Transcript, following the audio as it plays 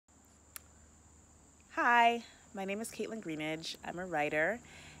Hi, my name is Kaitlyn Greenidge. I'm a writer,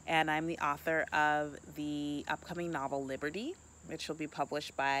 and I'm the author of the upcoming novel Libertie, which will be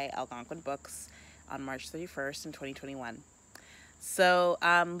published by Algonquin Books on March 31st in 2021. So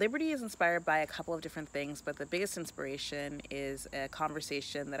Libertie is inspired by a couple of different things, but the biggest inspiration is a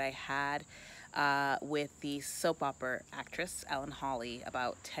conversation that I had with the soap opera actress Ellen Hawley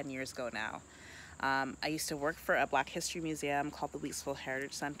about 10 years ago now. I used to work for a Black History museum called the Weeksville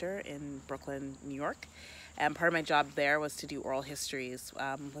Heritage Center in Brooklyn, New York. And part of my job there was to do oral histories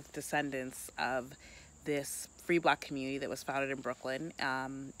with descendants of this free Black community that was founded in Brooklyn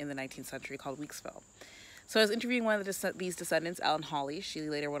in the 19th century called Weeksville. So I was interviewing one of these descendants, Ellen Hawley. She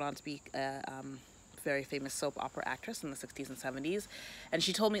later went on to be a very famous soap opera actress in the 60s and 70s. And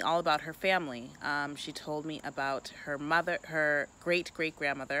she told me all about her family. She told me about her mother, her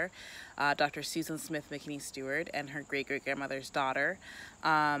great-great-grandmother, Dr. Susan Smith McKinney Stewart, and her great-great-grandmother's daughter.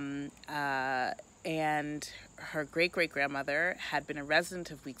 And her great-great-grandmother had been a resident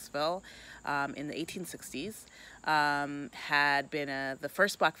of Weeksville in the 1860s, had been the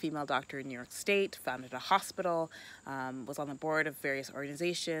first Black female doctor in New York State, founded a hospital, was on the board of various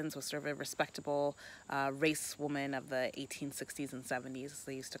organizations, was sort of a respectable race woman of the 1860s and 70s, as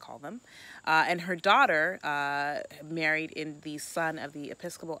they used to call them. And her daughter married in the son of the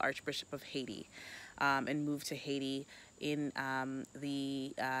Episcopal Archbishop of Haiti and moved to Haiti in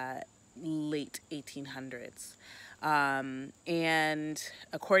the late 1800s. And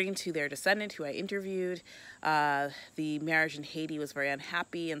according to their descendant who I interviewed, the marriage in Haiti was very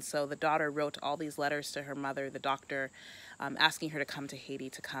unhappy, and so the daughter wrote all these letters to her mother, the doctor, asking her to come to Haiti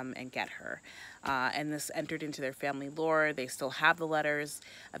to come and get her. And this entered into their family lore. They still have the letters.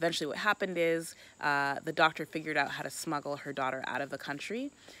 Eventually what happened is the doctor figured out how to smuggle her daughter out of the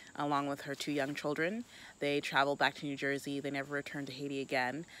country along with her 2 young children. They traveled back to New Jersey. They never returned to Haiti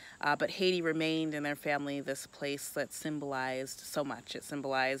again. But Haiti remained in their family this place that symbolized so much. It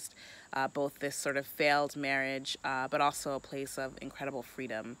symbolized both this sort of failed marriage, but also a place of incredible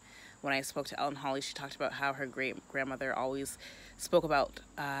freedom. When I spoke to Ellen Hawley, she talked about how her great-grandmother always spoke about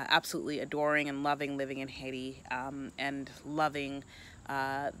absolutely adoring and loving living in Haiti and loving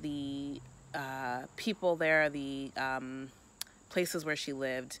the people there, the places where she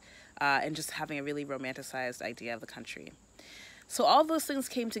lived, and just having a really romanticized idea of the country. So all those things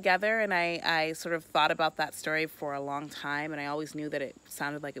came together, and I sort of thought about that story for a long time, and I always knew that it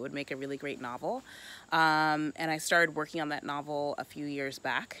sounded like it would make a really great novel. And I started working on that novel a few years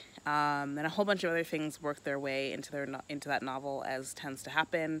back, and a whole bunch of other things worked their way into that novel, as tends to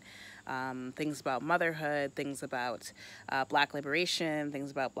happen. Things about motherhood, things about Black liberation, things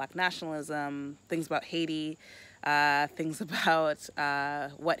about Black nationalism, things about Haiti, things about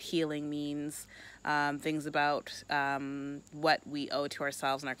what healing means, things about what we owe to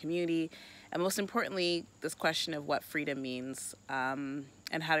ourselves and our community, and most importantly, this question of what freedom means, and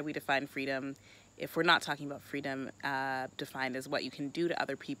how do we define freedom if we're not talking about freedom defined as what you can do to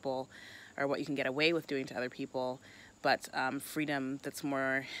other people or what you can get away with doing to other people, but freedom that's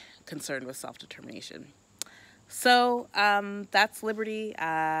more concerned with self-determination. So that's Libertie.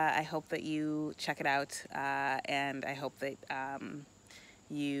 I hope that you check it out, and I hope that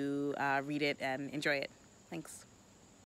you read it and enjoy it. Thanks.